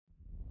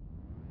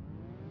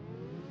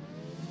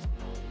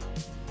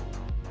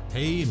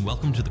Hey, and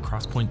welcome to the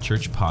Crosspoint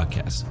Church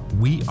podcast.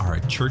 We are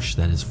a church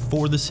that is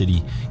for the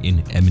city in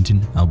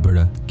Edmonton,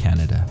 Alberta,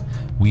 Canada.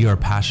 We are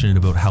passionate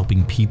about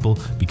helping people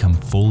become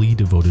fully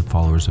devoted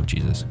followers of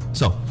Jesus.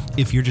 So,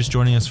 if you're just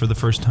joining us for the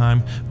first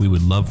time, we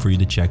would love for you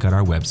to check out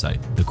our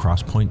website,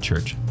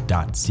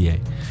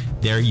 thecrosspointchurch.ca.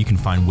 There you can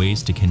find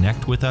ways to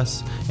connect with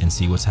us and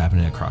see what's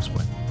happening at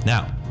Crosspoint.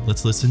 Now,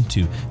 let's listen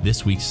to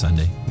this week's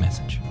Sunday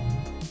message.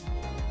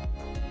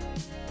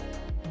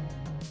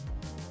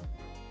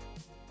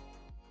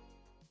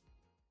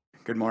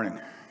 Good morning.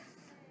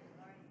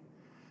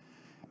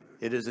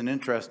 It is an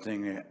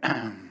interesting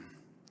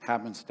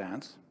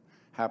happenstance.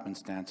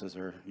 Happenstances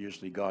are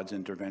usually God's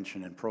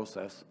intervention and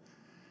process.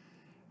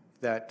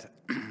 That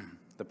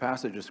the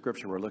passage of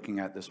Scripture we're looking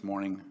at this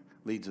morning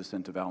leads us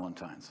into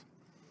Valentine's.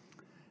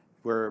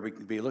 Where we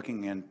can be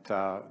looking at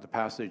the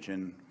passage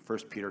in 1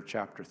 Peter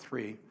chapter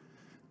 3,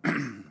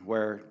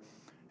 where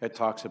it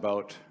talks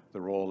about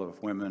the role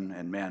of women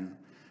and men.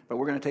 But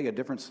we're going to take a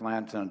different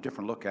slant and a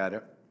different look at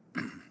it.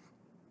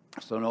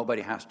 So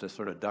nobody has to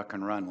sort of duck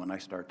and run when I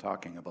start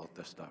talking about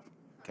this stuff,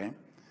 okay?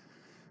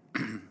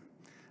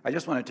 I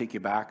just want to take you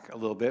back a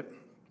little bit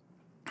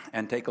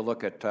and take a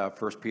look at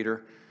 1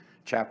 Peter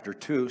chapter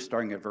 2,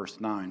 starting at verse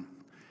 9.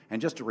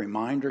 And just a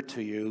reminder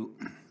to you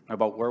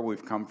about where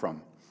we've come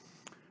from.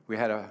 We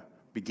had a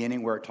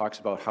beginning where it talks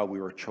about how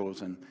we were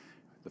chosen,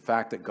 the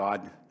fact that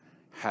God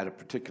had a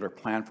particular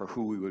plan for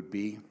who we would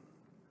be,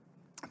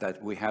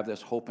 that we have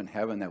this hope in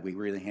heaven that we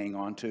really hang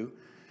on to.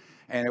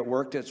 And it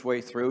worked its way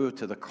through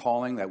to the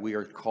calling that we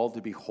are called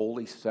to be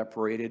wholly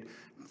separated,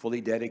 fully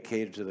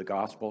dedicated to the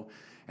gospel.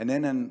 And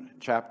then in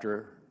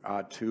chapter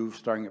 2,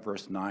 starting at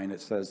verse 9,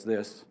 it says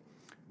this,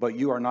 "But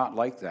you are not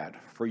like that,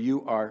 for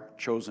you are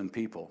chosen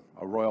people,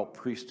 a royal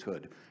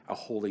priesthood, a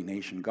holy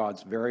nation,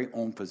 God's very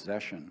own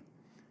possession.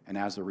 And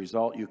as a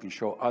result, you can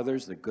show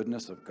others the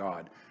goodness of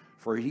God,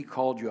 for he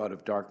called you out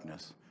of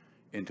darkness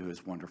into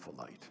his wonderful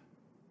light."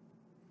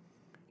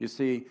 You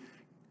see,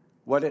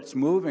 what it's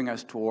moving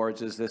us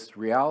towards is this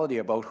reality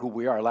about who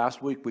we are.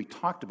 Last week we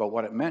talked about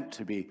what it meant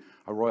to be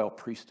a royal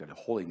priesthood, a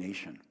holy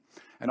nation.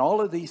 And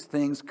all of these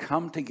things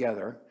come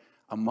together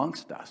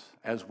amongst us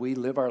as we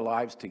live our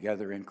lives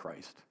together in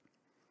Christ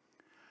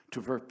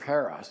to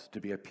prepare us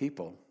to be a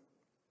people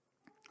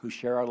who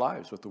share our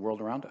lives with the world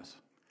around us.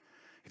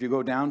 If you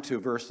go down to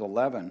verse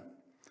 11,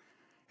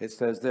 it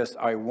says this,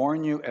 "I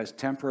warn you as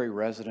temporary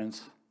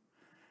residents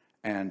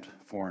and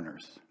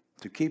foreigners,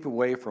 to keep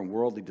away from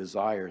worldly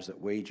desires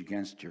that wage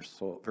against your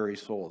very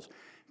souls.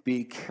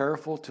 Be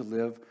careful to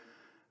live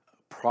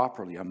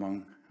properly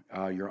among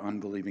your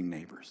unbelieving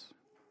neighbors.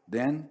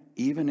 Then,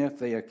 even if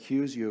they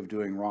accuse you of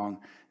doing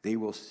wrong, they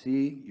will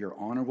see your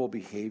honorable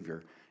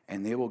behavior,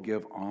 and they will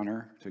give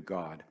honor to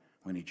God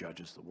when he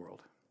judges the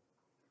world."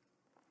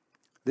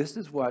 This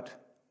is what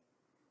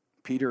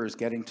Peter is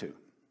getting to.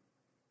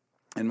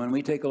 And when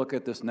we take a look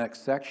at this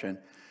next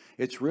section,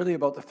 it's really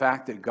about the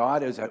fact that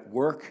God is at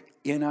work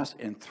in us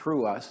and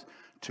through us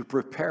to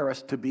prepare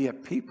us to be a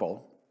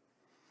people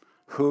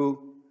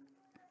who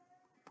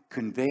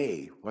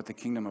convey what the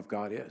kingdom of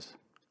God is.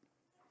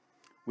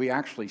 We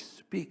actually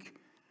speak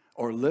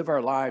or live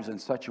our lives in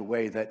such a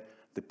way that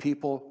the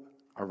people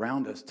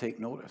around us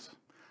take notice.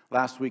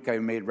 Last week I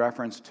made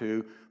reference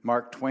to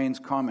Mark Twain's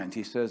comment.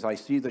 He says, "I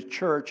see the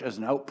church as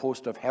an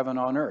outpost of heaven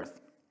on earth."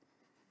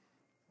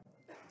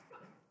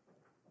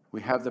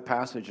 We have the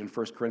passage in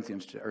 2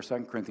 Corinthians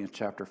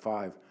chapter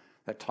 5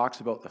 that talks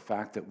about the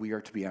fact that we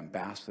are to be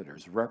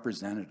ambassadors,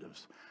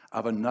 representatives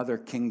of another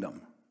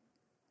kingdom.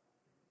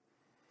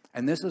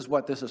 And this is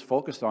what this is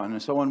focused on.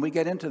 And so when we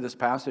get into this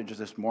passage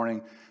this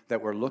morning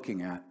that we're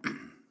looking at,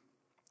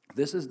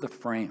 this is the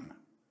frame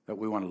that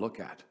we want to look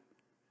at.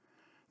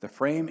 The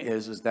frame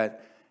is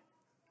that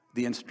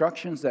the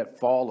instructions that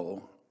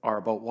follow are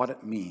about what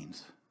it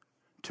means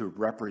to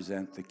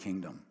represent the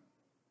kingdom.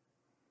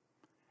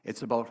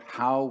 It's about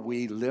how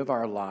we live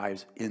our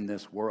lives in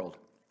this world.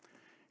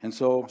 And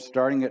so,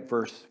 starting at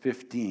verse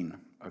 15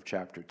 of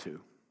chapter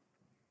 2,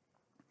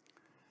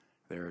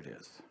 there it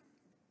is.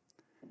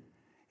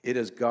 "It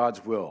is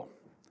God's will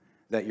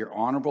that your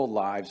honorable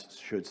lives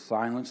should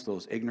silence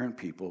those ignorant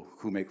people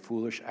who make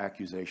foolish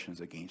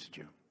accusations against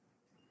you.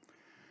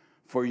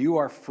 For you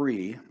are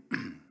free."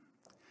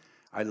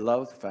 I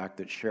love the fact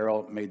that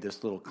Cheryl made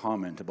this little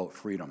comment about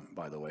freedom,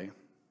 by the way.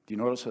 Do you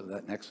notice what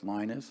that next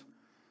line is?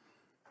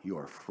 You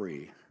are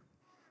free,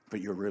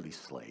 but you're really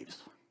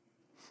slaves.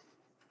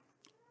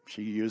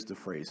 She used the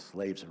phrase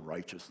slaves of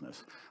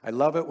righteousness. I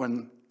love it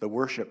when the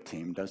worship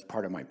team does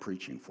part of my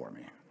preaching for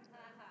me.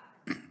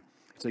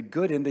 It's a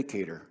good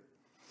indicator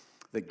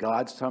that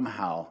God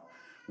somehow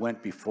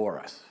went before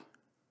us,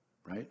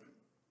 right?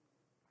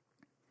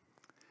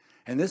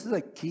 And this is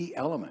a key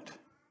element.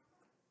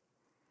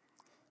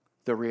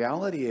 The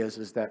reality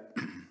is that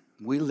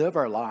we live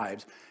our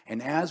lives,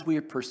 and as we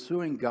are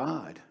pursuing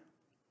God,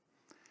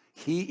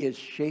 he is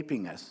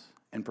shaping us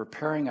and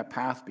preparing a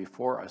path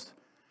before us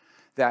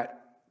that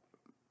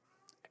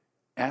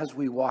as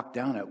we walk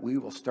down it, we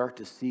will start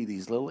to see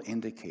these little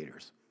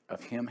indicators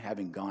of him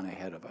having gone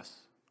ahead of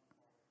us.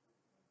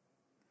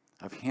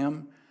 of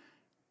him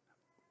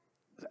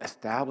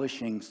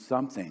establishing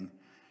something,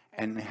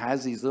 and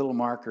has these little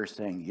markers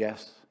saying,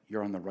 yes,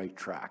 you're on the right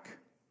track.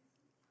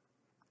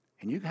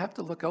 And you have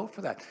to look out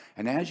for that.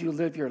 And as you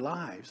live your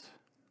lives,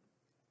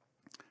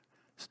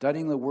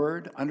 studying the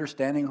Word,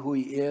 understanding who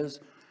he is,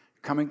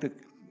 coming to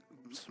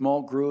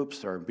small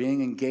groups or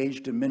being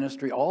engaged in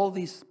ministry, all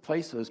these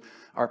places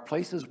are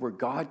places where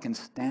God can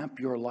stamp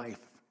your life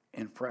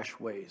in fresh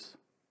ways.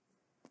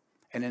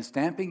 And in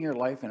stamping your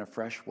life in a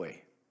fresh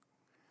way,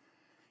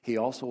 he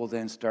also will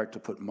then start to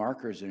put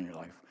markers in your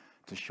life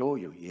to show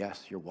you,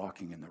 yes, you're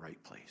walking in the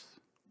right place.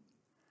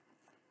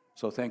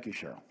 So thank you,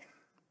 Cheryl.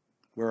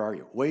 Where are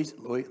you?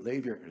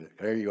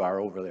 There you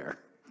are over there.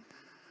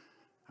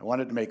 I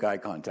wanted to make eye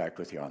contact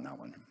with you on that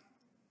one.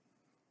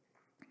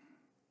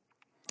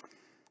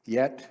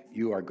 Yet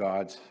you are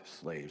God's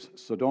slaves.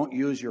 So don't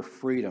use your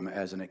freedom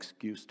as an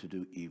excuse to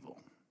do evil.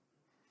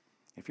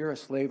 If you're a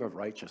slave of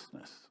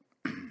righteousness,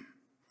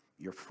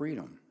 your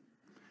freedom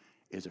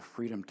is a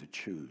freedom to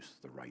choose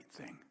the right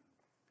thing.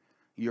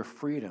 Your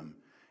freedom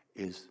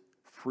is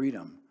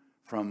freedom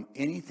from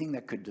anything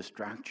that could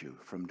distract you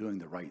from doing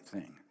the right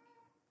thing.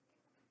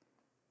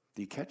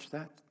 Do you catch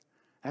that?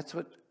 That's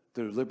what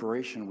the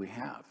liberation we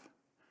have.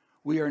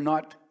 We are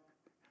not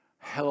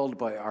held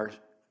by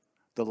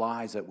the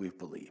lies that we've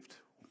believed.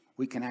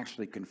 We can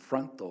actually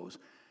confront those,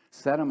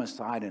 set them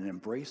aside, and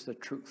embrace the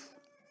truth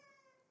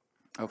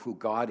of who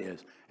God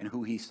is and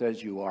who he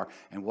says you are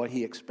and what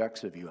he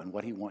expects of you and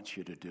what he wants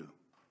you to do.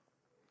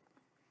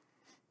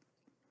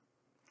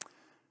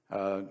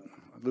 A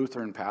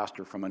Lutheran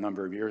pastor from a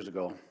number of years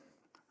ago,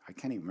 I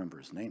can't even remember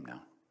his name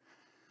now,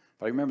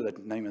 but I remember the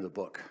name of the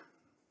book,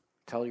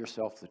 Tell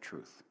Yourself the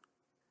Truth.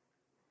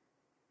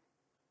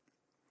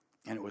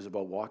 And it was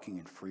about walking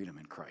in freedom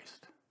in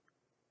Christ.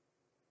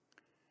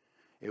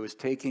 It was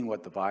taking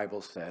what the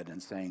Bible said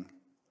and saying,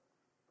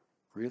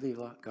 really,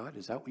 God,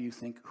 is that what you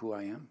think who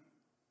I am?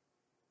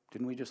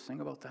 Didn't we just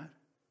sing about that?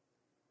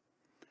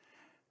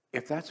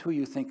 If that's who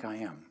you think I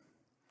am,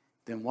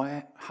 then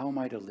how am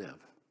I to live?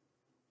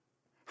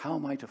 How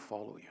am I to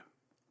follow you?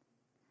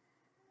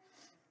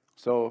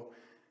 So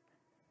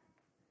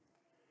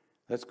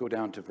let's go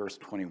down to verse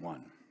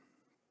 21.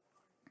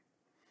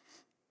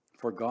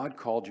 For God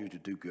called you to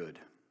do good,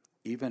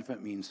 even if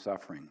it means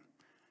suffering,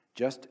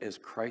 just as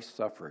Christ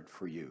suffered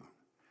for you.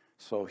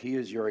 So he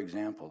is your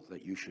example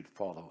that you should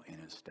follow in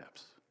his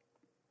steps.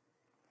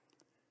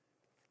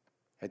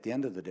 At the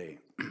end of the day,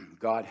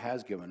 God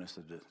has given us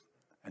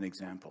an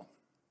example.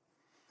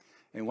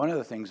 And one of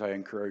the things I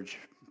encourage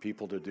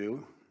people to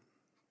do,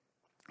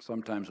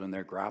 sometimes when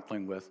they're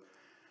grappling with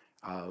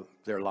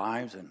their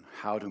lives and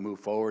how to move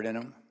forward in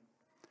them,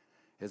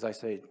 is I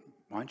say,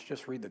 why don't you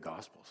just read the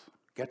Gospels?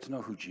 Get to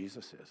know who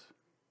Jesus is.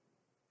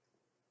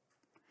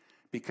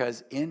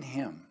 Because in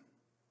him,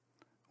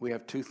 we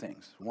have two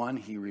things. One,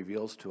 he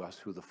reveals to us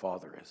who the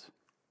Father is.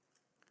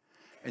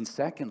 And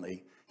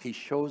secondly, he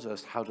shows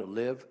us how to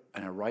live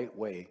in a right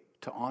way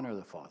to honor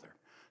the Father,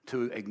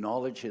 to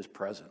acknowledge his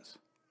presence,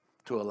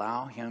 to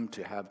allow him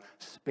to have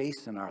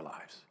space in our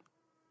lives,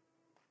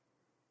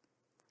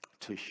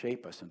 to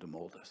shape us and to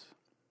mold us.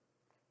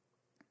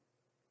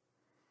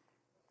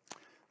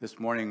 This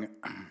morning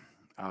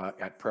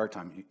at prayer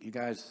time, you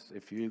guys,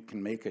 if you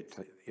can make it,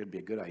 it'd be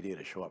a good idea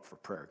to show up for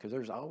prayer because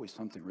there's always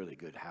something really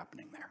good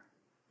happening there.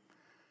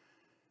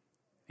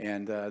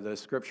 And the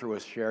scripture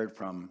was shared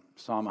from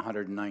Psalm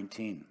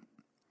 119,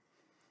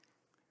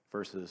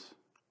 verses,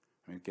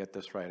 let me get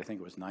this right, I think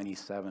it was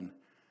 97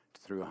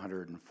 through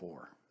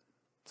 104.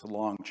 It's a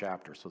long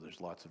chapter, so there's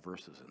lots of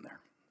verses in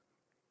there.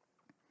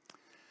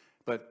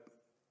 But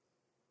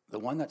the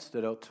one that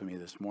stood out to me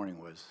this morning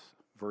was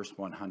verse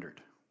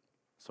 100.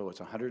 So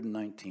it's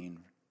 119,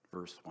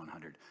 verse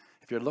 100.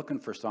 If you're looking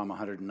for Psalm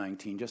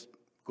 119, just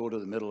go to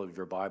the middle of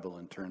your Bible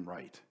and turn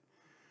right,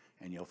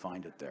 and you'll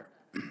find it there.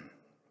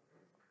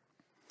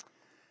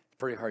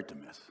 Pretty hard to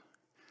miss.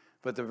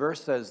 But the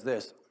verse says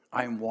this,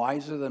 I am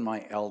wiser than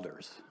my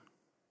elders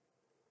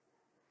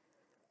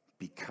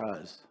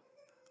because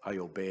I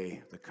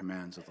obey the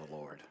commands of the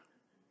Lord.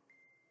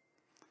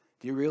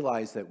 Do you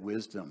realize that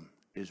wisdom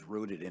is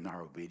rooted in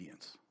our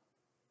obedience?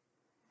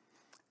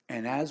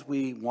 And as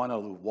we want to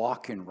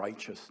walk in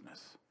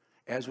righteousness,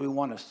 as we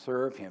want to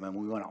serve him and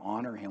we want to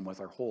honor him with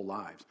our whole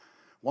lives,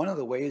 one of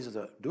the ways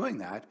of doing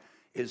that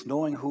is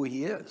knowing who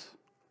he is,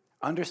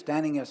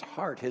 understanding his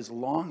heart, his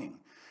longing,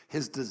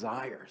 his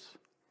desires.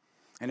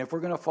 And if we're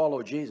going to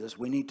follow Jesus,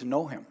 we need to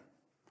know him.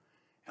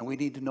 And we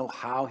need to know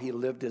how he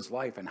lived his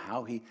life and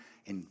how he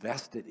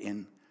invested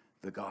in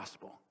the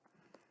gospel.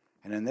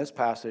 And in this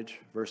passage,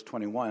 verse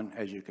 21,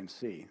 as you can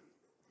see,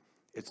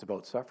 it's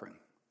about suffering,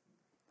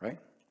 right?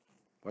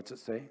 What's it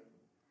say?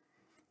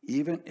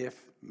 Even if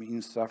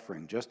means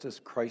suffering, just as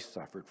Christ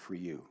suffered for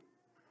you.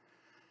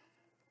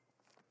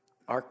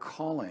 Our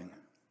calling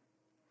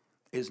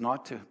is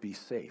not to be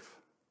safe.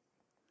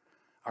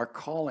 Our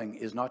calling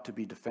is not to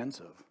be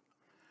defensive.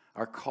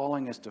 Our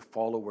calling is to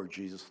follow where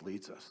Jesus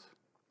leads us.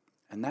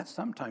 And that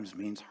sometimes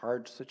means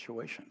hard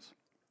situations.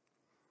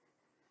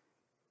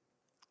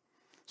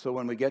 So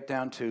when we get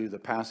down to the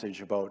passage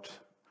about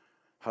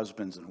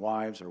husbands and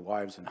wives, or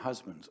wives and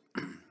husbands,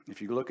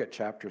 if you look at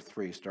chapter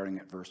 3, starting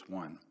at verse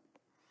 1,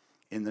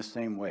 in the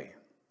same way.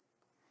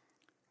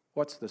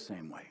 What's the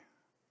same way?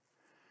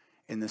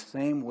 In the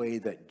same way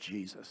that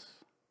Jesus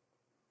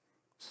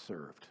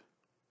served,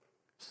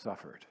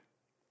 suffered.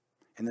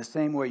 In the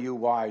same way you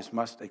wives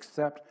must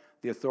accept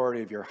the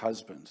authority of your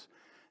husbands.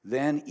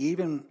 Then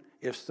even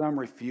if some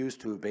refuse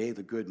to obey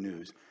the good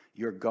news,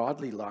 your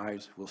godly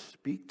lives will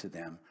speak to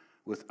them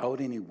without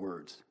any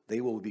words.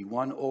 They will be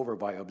won over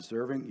by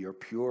observing your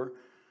pure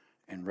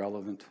and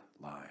relevant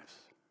lives.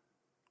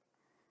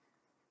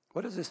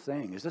 What is this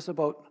saying? Is this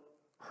about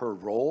her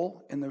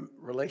role in the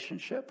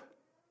relationship?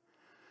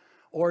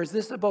 Or is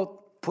this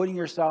about putting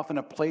yourself in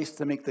a place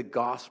to make the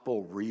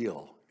gospel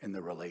real in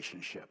the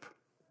relationship?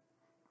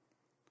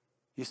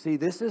 You see,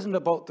 this isn't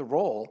about the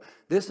role.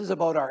 This is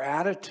about our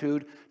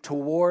attitude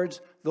towards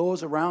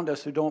those around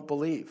us who don't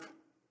believe.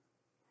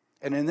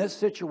 And in this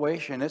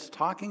situation, it's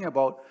talking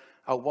about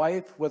a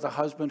wife with a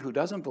husband who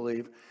doesn't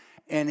believe,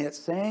 and it's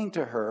saying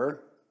to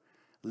her,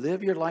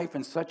 live your life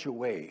in such a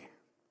way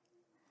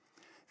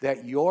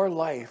that your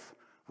life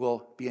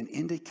will be an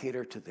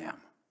indicator to them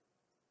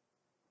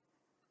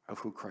of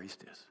who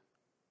Christ is.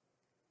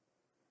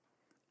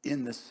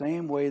 In the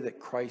same way that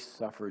Christ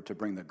suffered to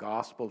bring the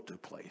gospel to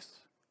place.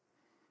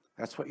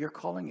 That's what your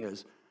calling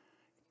is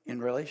in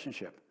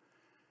relationship.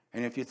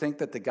 And if you think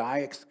that the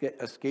guy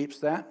escapes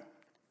that,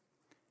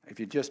 if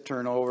you just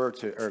turn over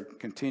to, or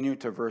continue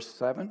to verse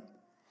 7,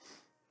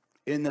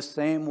 in the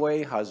same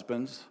way,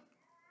 husbands,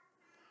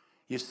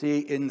 you see,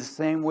 in the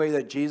same way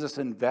that Jesus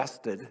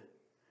invested,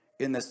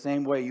 in the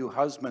same way you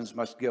husbands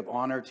must give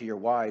honor to your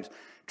wives.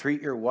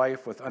 Treat your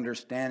wife with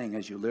understanding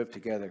as you live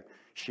together.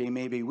 She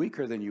may be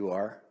weaker than you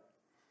are,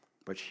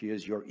 but she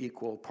is your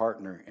equal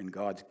partner in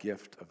God's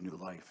gift of new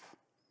life.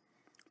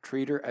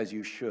 Treat her as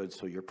you should,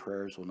 so your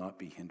prayers will not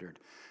be hindered.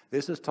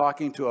 This is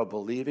talking to a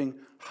believing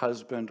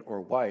husband or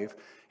wife,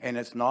 and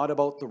it's not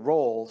about the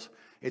roles.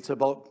 It's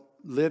about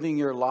living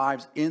your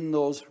lives in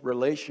those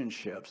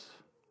relationships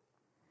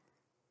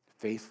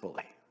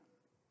faithfully.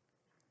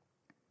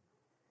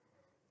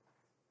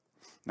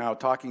 Now,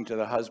 talking to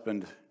the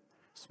husband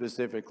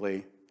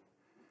specifically,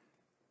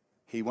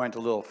 he went a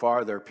little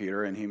farther,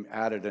 Peter, and he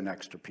added an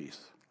extra piece.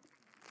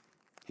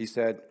 He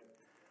said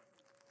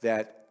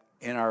that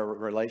in our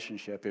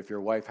relationship, if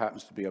your wife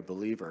happens to be a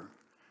believer,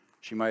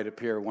 she might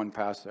appear, one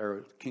passage,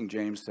 or King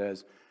James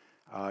says,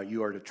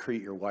 you are to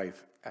treat your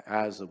wife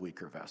as a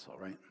weaker vessel,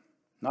 right?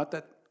 Not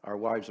that our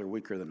wives are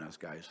weaker than us,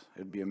 guys.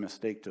 It'd be a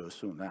mistake to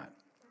assume that.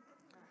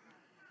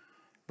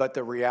 But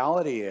the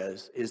reality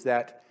is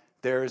that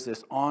there is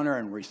this honor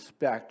and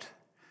respect,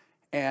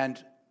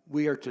 and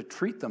we are to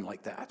treat them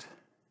like that.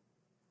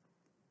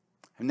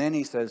 And then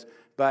he says,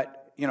 but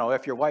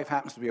if your wife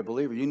happens to be a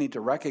believer, you need to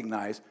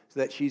recognize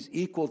that she's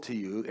equal to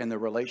you in the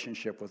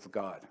relationship with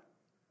God.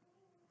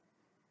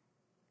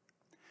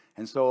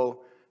 And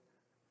so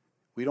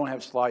we don't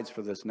have slides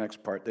for this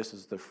next part. This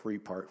is the free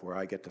part where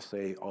I get to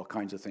say all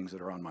kinds of things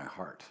that are on my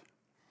heart.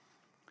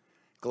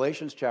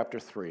 Galatians chapter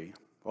 3.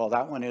 Well,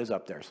 that one is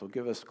up there, so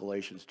give us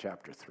Galatians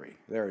chapter 3.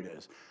 There it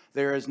is.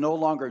 There is no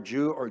longer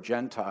Jew or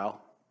Gentile,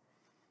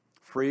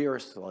 free or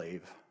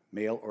slave,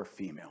 male or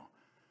female,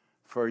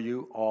 for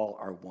you all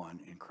are one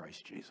in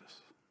Christ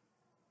Jesus.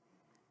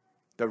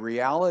 The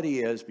reality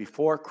is,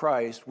 before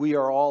Christ, we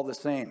are all the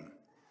same.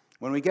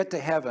 When we get to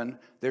heaven,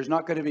 there's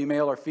not going to be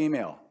male or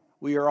female.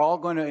 We are all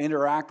going to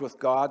interact with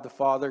God the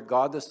Father,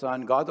 God the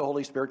Son, God the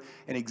Holy Spirit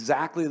in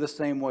exactly the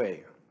same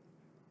way.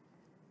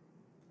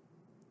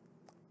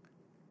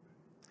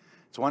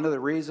 It's one of the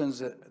reasons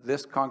that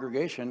this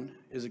congregation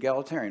is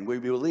egalitarian. We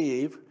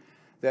believe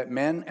that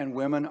men and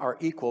women are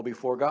equal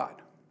before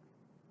God.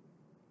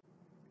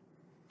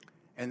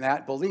 And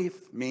that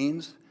belief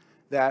means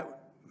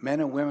that men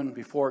and women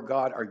before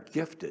God are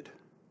gifted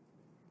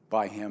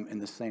by Him in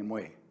the same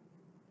way.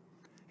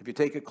 If you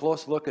take a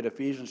close look at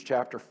Ephesians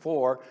chapter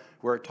 4,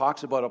 where it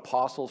talks about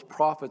apostles,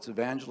 prophets,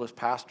 evangelists,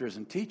 pastors,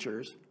 and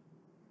teachers,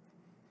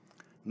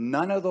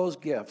 none of those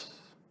gifts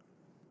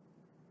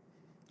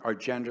are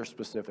gender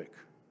specific.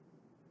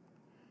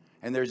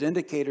 And there's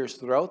indicators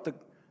throughout the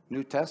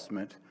New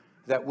Testament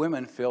that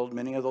women filled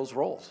many of those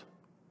roles.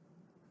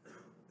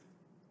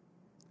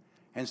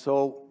 And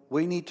so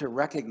we need to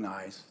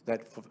recognize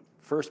that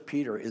 1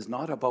 Peter is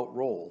not about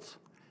roles.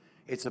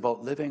 It's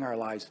about living our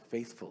lives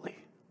faithfully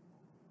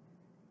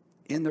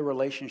in the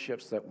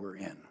relationships that we're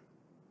in,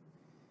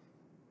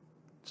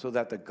 so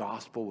that the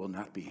gospel will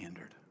not be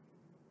hindered.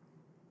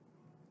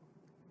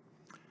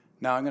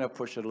 Now I'm going to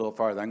push it a little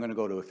farther. I'm going to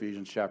go to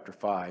Ephesians chapter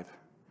 5,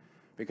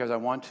 because I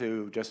want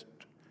to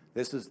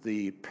this is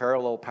the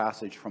parallel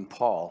passage from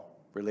Paul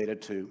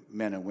related to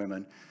men and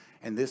women,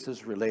 and this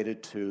is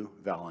related to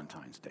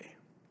Valentine's Day.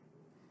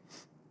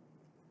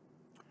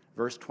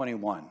 Verse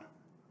 21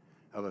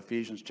 of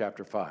Ephesians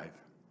chapter 5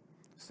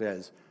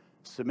 says,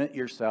 submit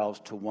yourselves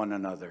to one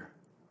another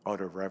out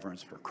of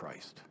reverence for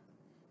Christ.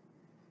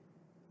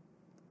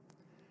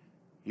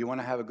 You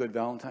want to have a good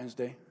Valentine's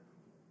Day?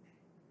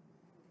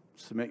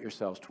 submit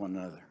yourselves to one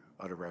another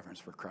out of reverence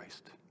for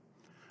Christ.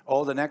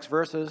 Oh, the next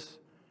verses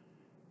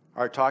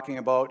are talking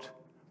about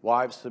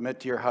wives, submit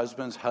to your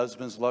husbands,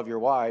 husbands, love your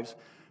wives.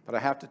 But I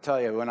have to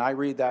tell you, when I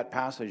read that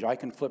passage, I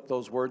can flip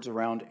those words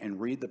around and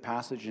read the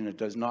passage, and it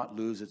does not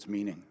lose its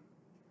meaning.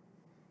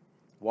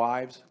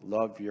 Wives,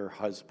 love your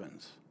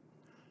husbands.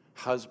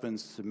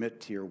 Husbands,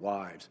 submit to your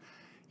wives.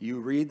 You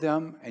read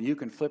them, and you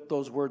can flip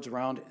those words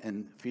around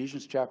in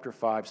Ephesians chapter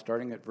 5,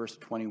 starting at verse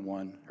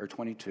 21 or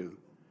 22,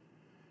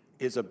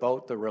 is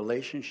about the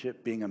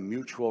relationship being a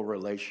mutual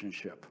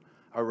relationship,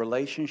 a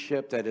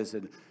relationship that is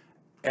an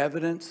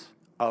evidence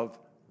of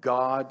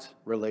God's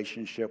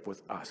relationship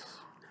with us.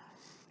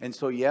 And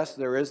so, yes,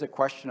 there is a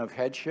question of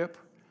headship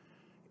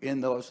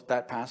in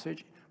that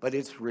passage, but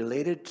it's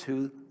related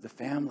to the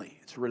family.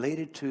 It's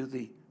related to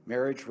the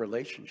marriage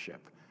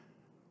relationship.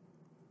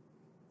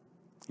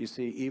 You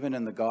see, even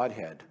in the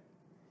Godhead,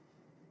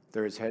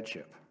 there is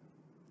headship.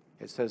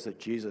 It says that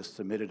Jesus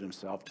submitted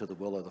himself to the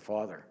will of the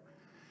Father.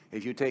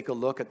 If you take a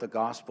look at the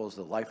Gospels,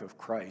 the life of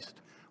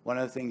Christ, one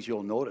of the things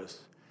you'll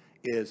notice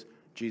is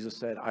Jesus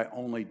said, I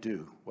only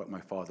do what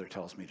my Father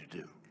tells me to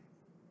do.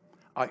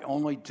 I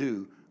only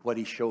do what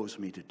he shows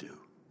me to do,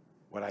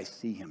 what I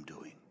see him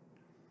doing.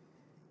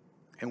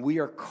 And we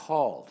are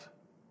called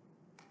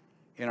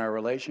in our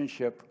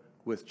relationship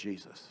with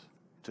Jesus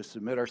to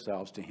submit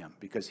ourselves to him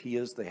because he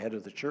is the head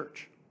of the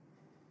church.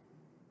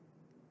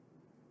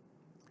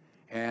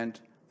 And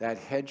that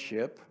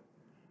headship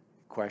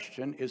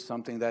question is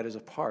something that is a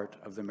part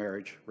of the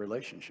marriage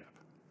relationship.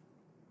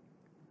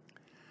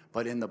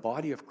 But in the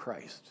body of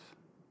Christ,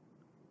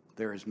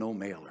 there is no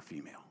male or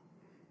female.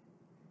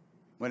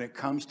 When it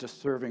comes to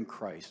serving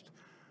Christ,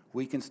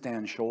 we can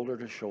stand shoulder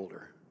to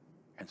shoulder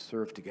and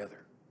serve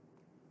together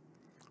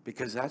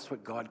because that's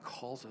what God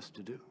calls us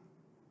to do.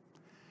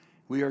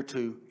 We are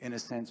to, in a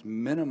sense,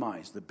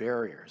 minimize the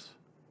barriers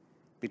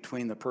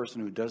between the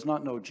person who does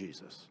not know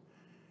Jesus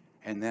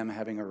and them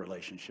having a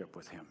relationship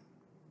with him.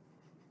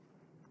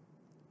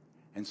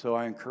 And so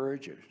I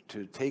encourage you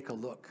to take a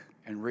look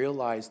and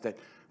realize that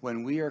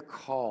when we are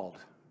called,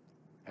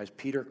 as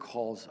Peter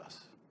calls us,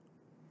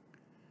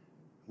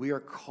 we are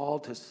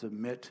called to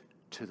submit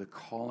to the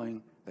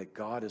calling that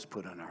God has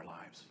put on our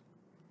lives.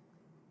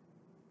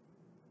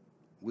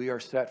 We are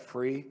set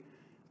free,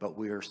 but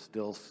we are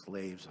still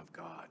slaves of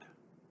God.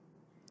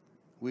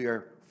 We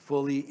are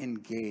fully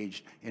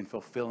engaged in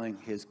fulfilling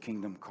his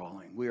kingdom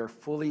calling. We are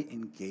fully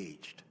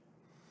engaged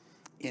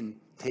in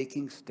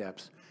taking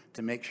steps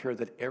to make sure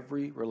that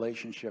every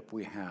relationship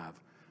we have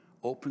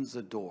opens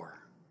the door,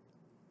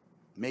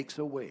 makes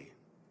a way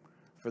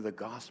for the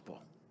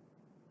gospel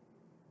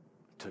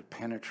to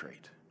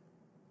penetrate,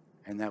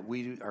 and that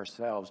we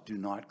ourselves do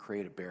not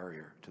create a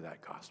barrier to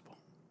that gospel.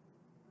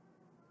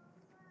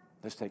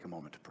 Let's take a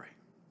moment to pray.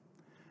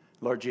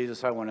 Lord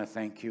Jesus, I want to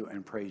thank you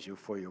and praise you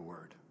for your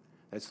word.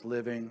 That's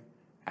living,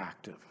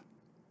 active.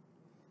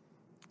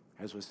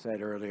 As was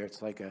said earlier,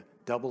 it's like a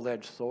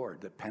double-edged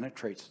sword that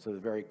penetrates to the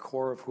very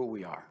core of who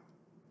we are.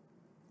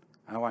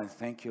 I want to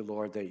thank you,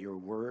 Lord, that your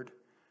word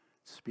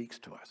speaks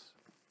to us.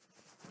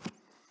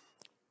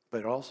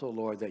 But also,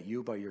 Lord, that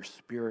you, by your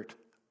Spirit,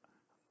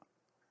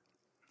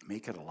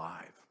 make it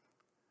alive.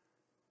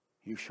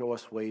 You show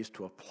us ways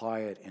to apply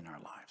it in our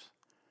lives.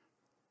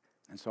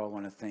 And so I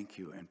want to thank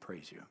you and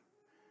praise you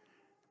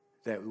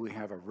that we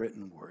have a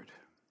written word,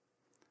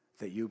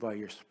 that you, by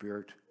your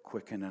Spirit,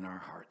 quicken in our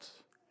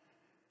hearts,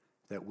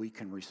 that we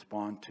can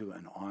respond to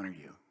and honor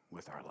you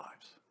with our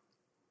lives.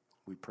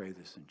 We pray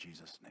this in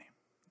Jesus' name.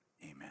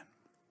 Amen.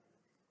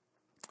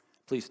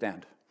 Please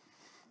stand.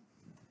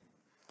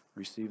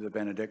 Receive the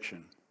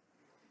benediction.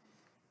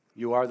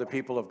 You are the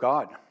people of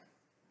God,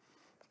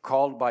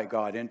 called by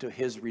God into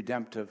his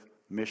redemptive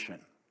mission.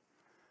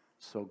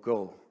 So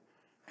go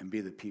and be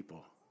the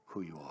people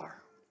who you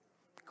are.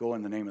 Go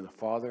in the name of the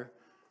Father,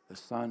 the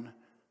Son,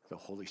 the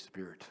Holy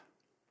Spirit.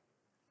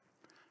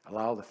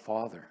 Allow the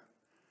Father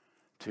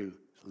to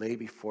lay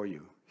before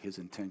you his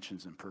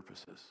intentions and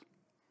purposes,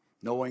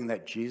 knowing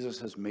that Jesus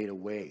has made a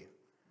way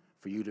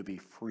for you to be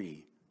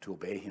free to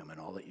obey him in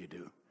all that you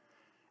do.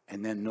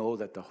 And then know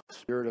that the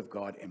Spirit of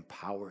God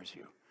empowers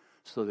you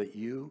so that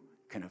you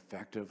can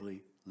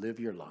effectively live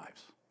your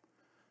lives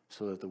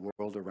so that the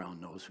world around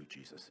knows who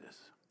Jesus is.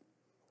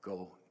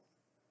 Go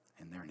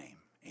in their name.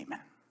 Amen.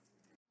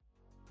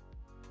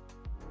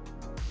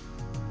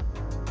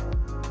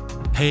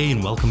 Hey,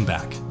 and welcome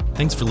back.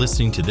 Thanks for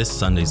listening to this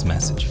Sunday's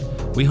message.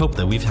 We hope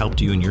that we've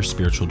helped you in your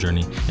spiritual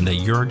journey and that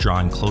you're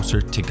drawing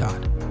closer to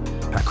God.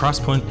 At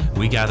Crosspoint,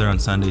 we gather on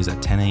Sundays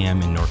at 10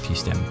 a.m. in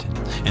Northeast Edmonton,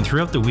 and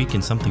throughout the week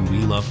in something we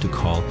love to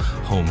call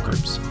home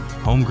groups.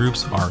 Home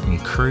groups are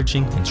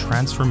encouraging and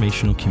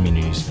transformational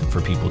communities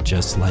for people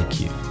just like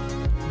you.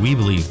 We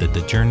believe that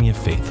the journey of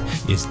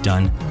faith is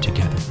done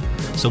together,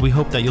 so we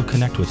hope that you'll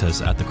connect with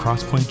us at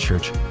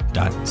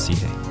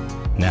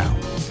thecrosspointchurch.ca. Now,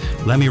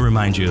 let me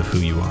remind you of who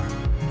you are.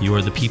 You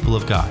are the people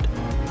of God,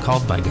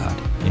 called by God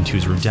into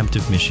his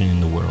redemptive mission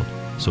in the world,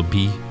 so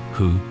be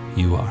who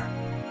you are.